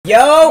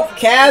Yo,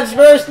 Cavs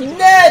versus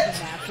Nets!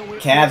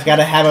 Cavs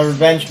gotta have a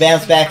revenge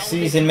bounce-back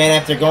season, man,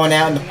 after going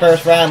out in the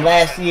first round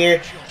last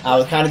year. I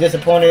was kind of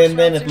disappointed in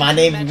them. If my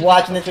name's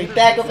watching this week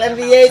back with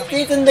NBA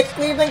season, the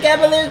Cleveland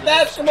Cavaliers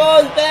basketball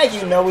is back.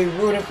 You know we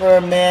rooted for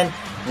him, man.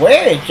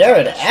 Where is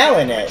Jared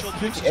Allen at?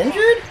 He's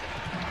injured?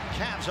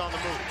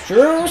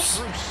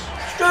 Struce?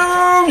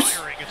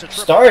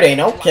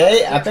 Starting,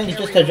 okay. I think it's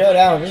just because Jared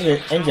Allen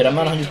is injured. I'm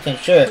not 100%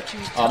 sure.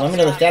 Let me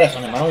know the status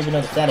on him. I don't even know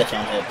the status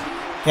on him.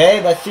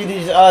 Okay, let's see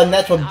these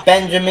Nets with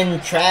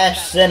Benjamin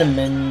Trash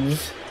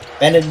Simmons.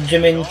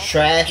 Benjamin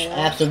Trash,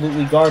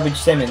 absolutely garbage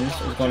Simmons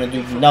is going to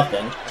do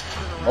nothing.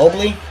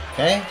 Mobley,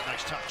 okay.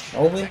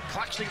 Mobley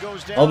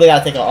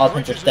gotta take an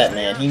offensive step,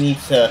 man. He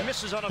needs to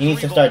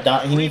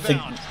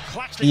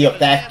be a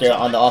factor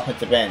on the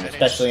offensive end,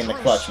 especially in the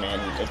clutch, man.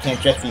 It can't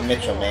just be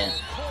Mitchell, man.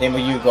 Same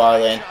with you,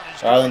 Garland.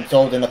 Garland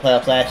sold in the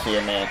playoffs last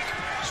year, man.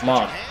 Come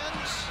on.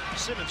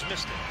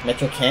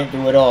 Mitchell can't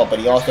do it all, but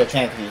he also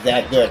can because he's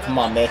that good. Come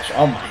on, Mitch.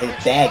 Oh my, his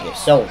bag is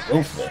so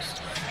ruthless.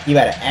 He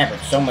better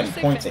average so many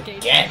points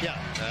again.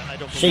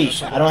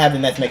 Sheesh, I don't have the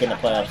Nets making the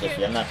playoffs this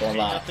year. I'm not gonna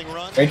lie.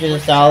 Bridges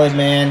is solid,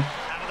 man,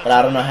 but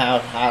I don't know how.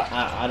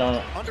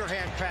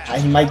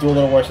 He might do a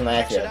little worse than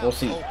last year. We'll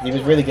see. He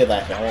was really good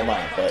last year. I won't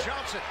lie, but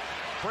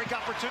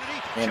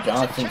man,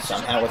 Johnson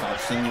somehow was on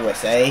Team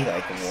USA.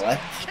 Like what?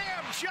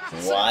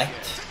 What?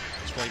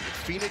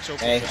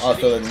 Okay.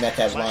 Also, the Nets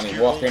have Lonnie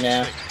Walker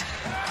now.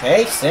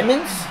 Okay,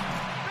 Simmons,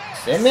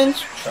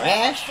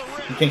 trash.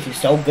 He thinks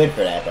he's so good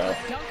for that, bro.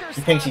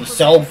 He thinks he's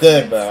so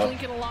good, bro.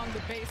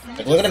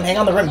 Like, look at him hang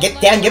on the rim. Get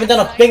down. You haven't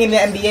done a thing in the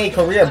NBA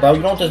career, bro.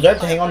 You don't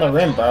deserve to hang on the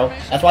rim, bro.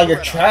 That's why you're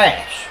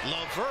trash.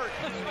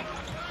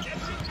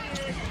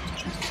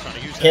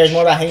 He cares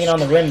more about hanging on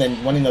the rim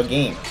than winning the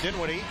game.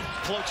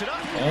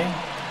 Okay.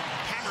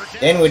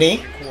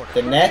 Dinwiddie,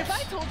 the Nets.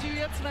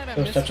 It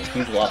was such a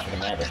huge loss for the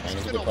Mavericks, man.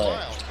 He's a good player.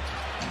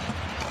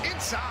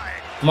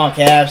 Come on,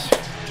 Cavs.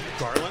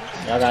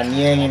 Y'all got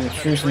Niang and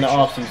Struce in the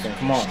offseason.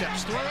 Come on. Damn.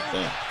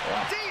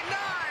 Wow.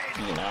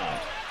 D9.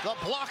 The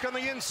block on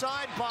the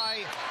inside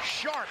by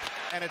Sharp,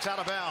 and it's out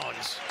of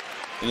bounds.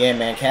 Yeah,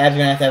 man. Cavs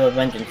gonna have to have a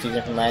vengeance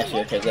season from last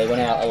year because they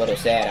went out a little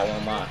sad. I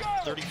won't mind.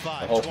 But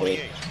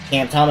hopefully,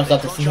 Cam Thomas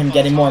love to see him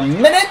getting more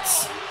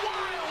minutes.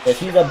 If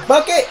he's a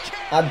bucket,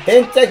 I've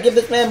been to give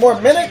this man more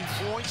minutes.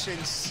 Points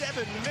in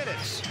 7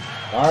 minutes.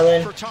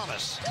 Garland. For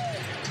Thomas.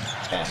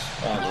 Pass.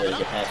 Oh, really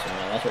good passing,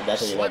 man.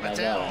 That's what you like my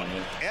guy. I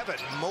mean,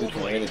 he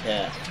can really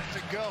pass. To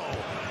go.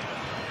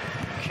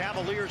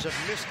 Cavaliers have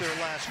missed their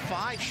last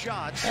 5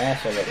 shots.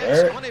 Pass for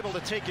LeVert. Unable to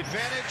take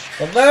advantage.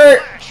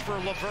 LeVert.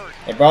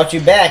 They brought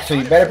you back, so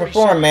you better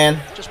perform, man.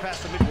 Just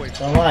past the midway point.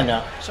 Don't lie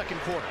now. Second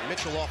quarter.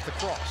 Mitchell off the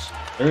cross.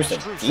 Bruce a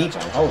deep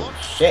one. Holy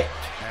shit.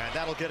 And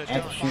that'll get it I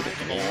have to shoot it,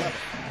 man.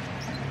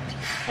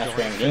 That's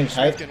grand game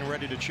type.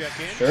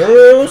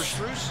 Struce.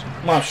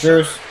 Come on,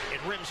 Struce.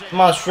 Come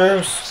on,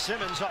 Struce.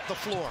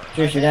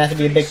 Struce, you're gonna have to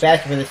be a big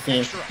factor for this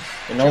team.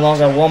 You're no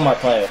longer a Walmart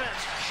player.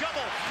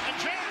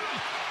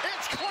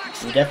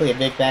 You're definitely a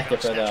big factor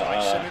for the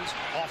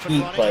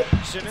Heat, but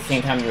at the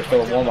same time you're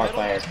still a Walmart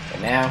player.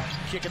 But now,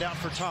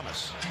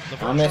 Thomas.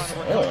 And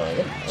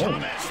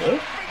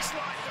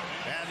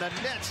the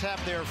Nets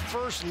have their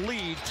first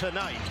lead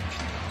tonight.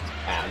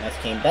 Wow, Nets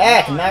came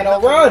back.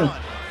 9-0 run.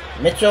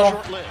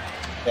 Mitchell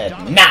said,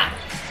 nah.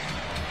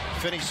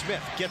 Finney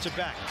Smith gets it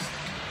back.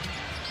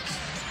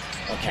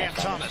 Cam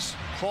Thomas.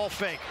 Ball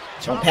fake.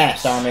 Don't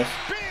pass, Thomas.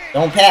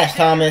 Don't pass,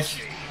 Thomas.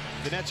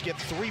 The Nets get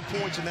 3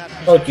 points in that.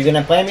 Coach, you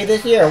gonna play me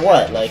this year or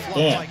what? Like,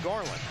 damn.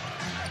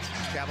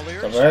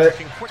 LeVert.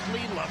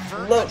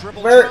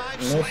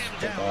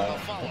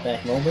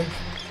 Back Mobley.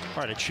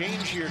 All right, a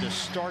change here to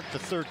start the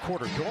third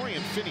quarter.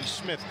 Dorian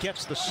Finney-Smith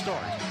gets the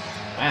start.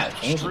 Wow,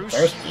 change the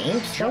first game.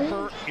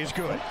 Jumper is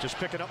good. Just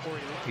pick it up where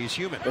he's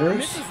human.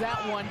 Misses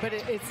that one, but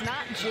it's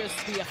not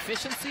just the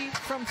efficiency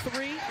from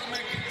 3.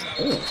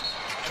 Ooh.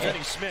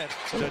 Finney-Smith,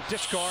 the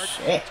discard,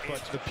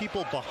 but the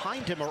people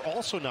behind him are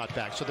also not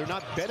back, so they're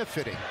not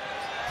benefiting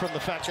from the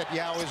fact that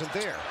Yao isn't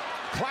there.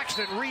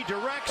 Claxton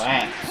redirects,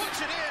 puts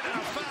it in,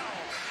 and a foul.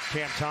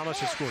 Cam Thomas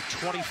has scored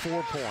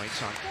 24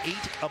 points on 8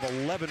 of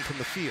 11 from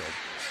the field.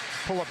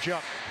 Pull-up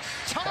jump.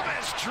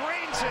 Thomas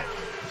drains it.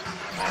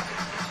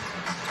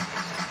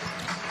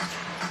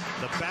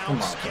 The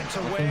bounce gets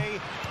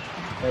away.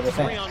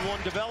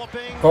 3-on-1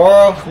 developing.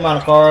 Coro, come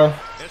on, Coro.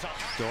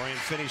 Dorian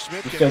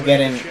Finney-Smith.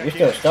 You're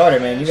still a starter,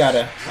 man. You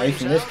gotta, at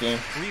least in this game.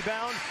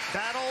 Rebound,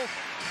 battle,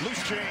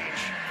 loose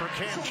change for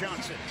Cam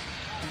Johnson.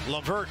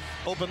 LeVert,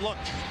 open look.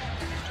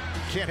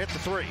 Can't hit the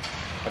 3.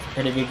 That's a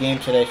pretty good game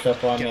today so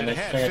far, man. Let's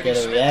check out the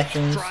other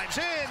reactions.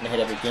 They hit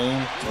every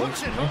game.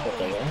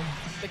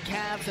 The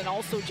Cavs, and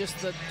also just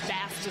the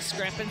vast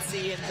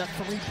discrepancy in the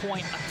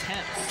 3-point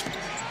attempts.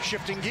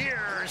 Shifting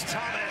gears,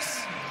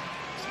 Thomas.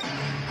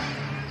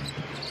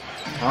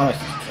 Thomas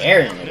is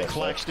carrying it.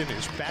 Claxton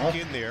is back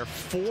in there.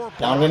 4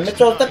 Donovan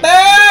Mitchell's the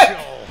back!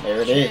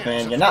 There it is,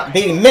 man. You're not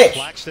beating Mitch.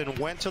 Claxton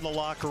went to the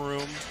locker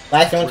room.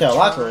 Claxton went to the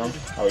locker room.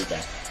 Oh, he's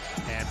back.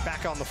 And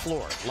back on the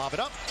floor. Lob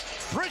it up.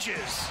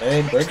 Bridges.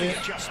 Hey, Bridges.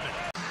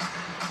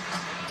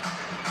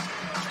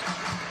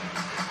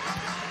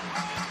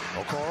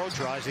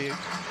 tries the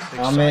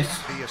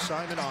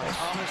assignment on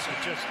Thomas. It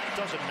just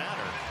doesn't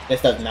matter.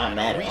 This does not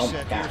matter. Oh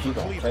my gosh, you're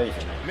going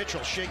crazy, man.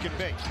 Mitchell shake and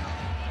bake.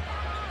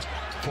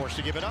 Forced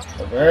to give it up.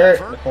 Levert,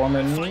 the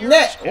former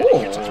net. Ooh.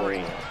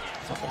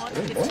 One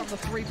is from the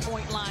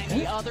three-point line.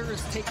 The other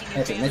is taking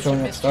advantage Mitchell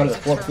only started the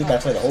fourth. We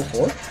gotta play the whole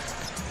fourth.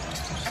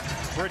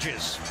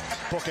 Bridges,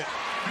 book it.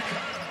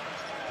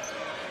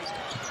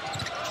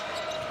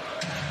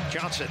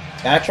 Johnson.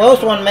 Got a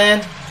close one,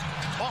 man.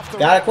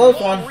 Got a close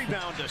one.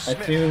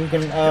 Let's see who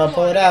can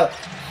pull it out.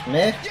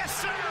 Smith.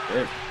 Yes, sir.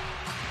 Good.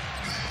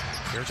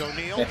 Here's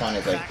O'Neal. Smith on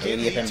his like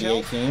 80th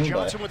NBA team, but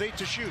Johnson with 8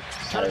 to shoot.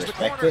 gotta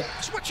respect it.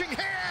 Switching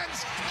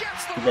hands.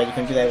 Too bad you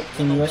couldn't do that with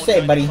Team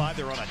USA, buddy.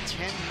 They're on a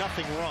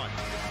 10-0 run.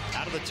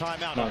 Out of the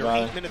timeout, under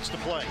 8 minutes to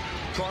play.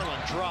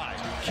 Garland drive.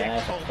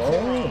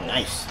 Oh,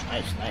 nice.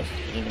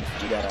 You didn't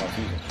do that all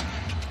season.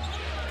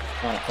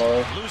 On a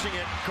Cole. Losing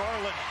it.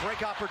 Garland,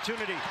 break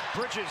opportunity.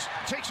 Bridges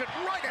takes it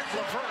right at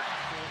Levert.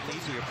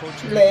 Easy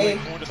approaching the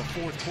point of the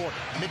fourth quarter.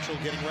 Mitchell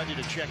getting ready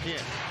to check in.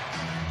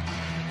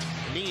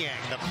 Niang,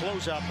 the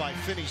closeout by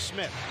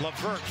Finney-Smith.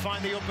 Levert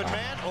find the open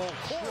man. Oh,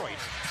 Coy,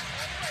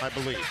 I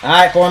believe. All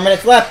right, 4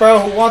 minutes left, bro.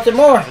 Who wants it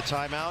more? The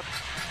timeout.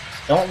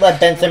 Don't let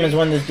Ben Simmons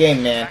win this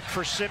game, man. Back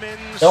for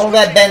Simmons. Don't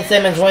let Ben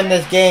Simmons win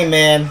this game,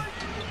 man.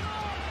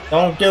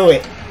 Don't do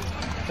it.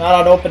 Not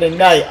on opening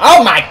night.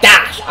 Oh my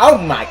gosh. Oh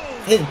my.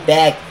 His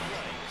bag.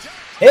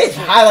 His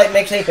highlight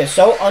mixtape is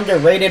so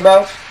underrated,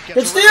 bro.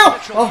 Good steal.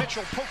 Oh.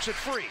 Mitchell pokes it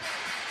free.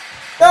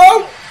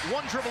 No.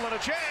 One dribble and a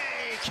J.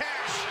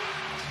 Cash.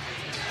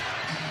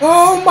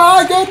 Oh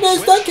my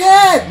goodness, the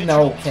cat!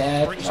 No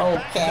cat, no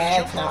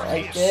cat, not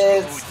like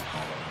this.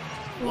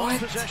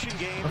 What?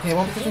 Okay,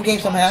 one possession game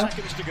somehow.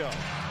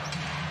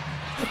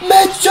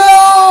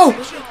 Mitchell!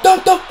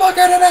 Dump the fuck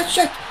out of that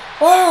shit!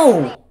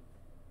 Whoa!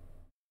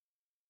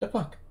 The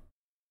fuck?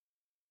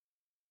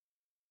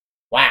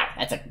 Wow,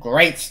 that's a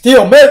great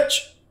steal,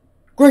 Mitch!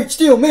 Great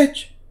steal,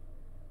 Mitch!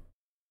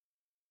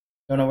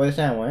 Don't know where the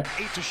sound went.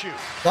 8 to shoot.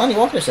 Lonnie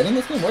Walker sitting in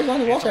this game? Where's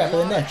Lonnie Walker at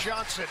in there? Is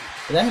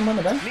that him on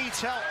the bench?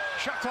 Needs help.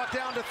 Shot clock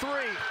down to 3.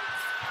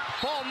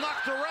 Ball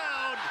knocked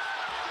around.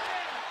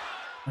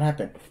 What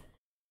happened?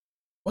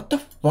 What the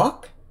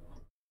fuck?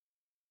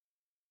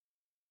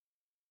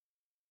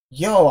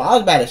 Yo, I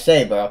was about to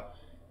say, bro.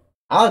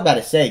 I was about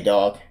to say,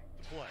 dog.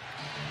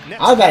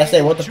 I was about to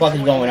say, what the fuck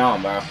is going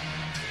on, bro?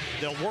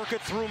 They'll work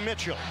it through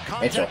Mitchell.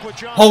 Mitchell.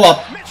 Hold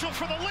up. Mitchell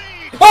for the lead.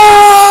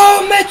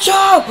 Oh,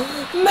 Mitchell!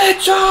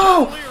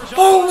 Mitchell!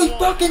 Holy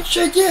fucking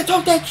shit, yeah,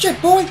 talk that shit,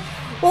 boy!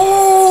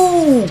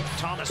 Oh!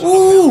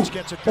 Ooh!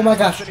 Oh my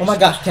gosh,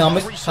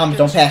 Thomas,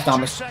 don't pass,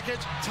 Thomas.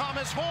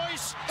 Thomas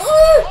Hoyce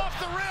Oh! off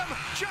the rim.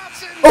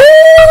 Johnson.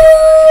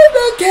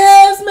 Oh! The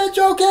Cavs,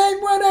 Mitchell game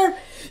winner!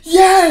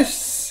 Yes!